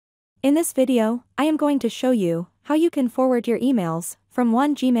In this video, I am going to show you how you can forward your emails from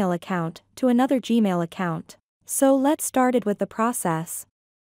one Gmail account to another Gmail account. So let's start it with the process.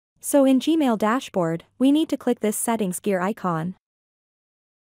 So in Gmail dashboard, we need to click this settings gear icon.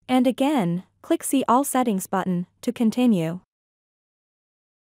 And again, click See All Settings button to continue.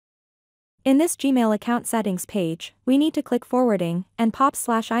 In this Gmail account settings page, we need to click Forwarding and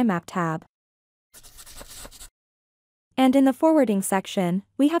pop/IMAP tab. And in the forwarding section,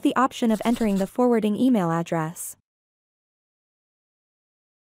 we have the option of entering the forwarding email address.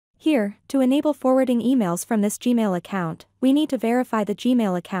 Here, to enable forwarding emails from this Gmail account, we need to verify the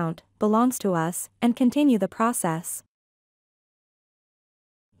Gmail account belongs to us and continue the process.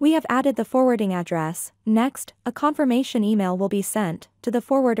 We have added the forwarding address. Next, a confirmation email will be sent to the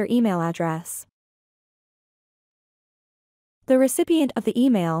forwarder email address. The recipient of the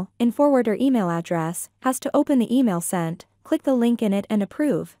email, in forwarder email address, has to open the email sent, click the link in it and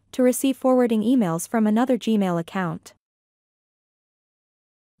approve, to receive forwarding emails from another Gmail account.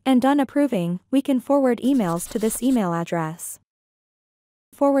 And done approving, we can forward emails to this email address.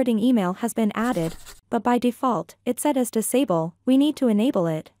 Forwarding email has been added, but by default, it's set as disable. We need to enable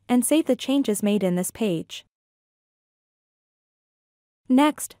it, and save the changes made in this page.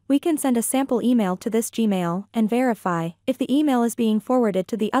 Next, we can send a sample email to this Gmail and verify if the email is being forwarded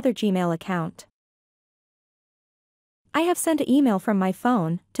to the other Gmail account. I have sent an email from my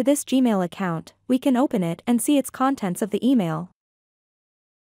phone to this Gmail account. We can open it and see its contents of the email.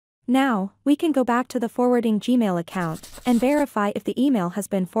 Now, we can go back to the forwarding Gmail account and verify if the email has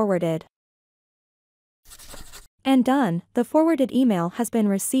been forwarded. And done, the forwarded email has been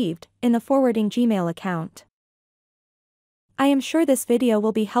received in the forwarding Gmail account. I am sure this video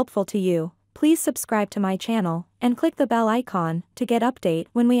will be helpful to you. Please subscribe to my channel and click the bell icon to get update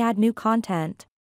when we add new content.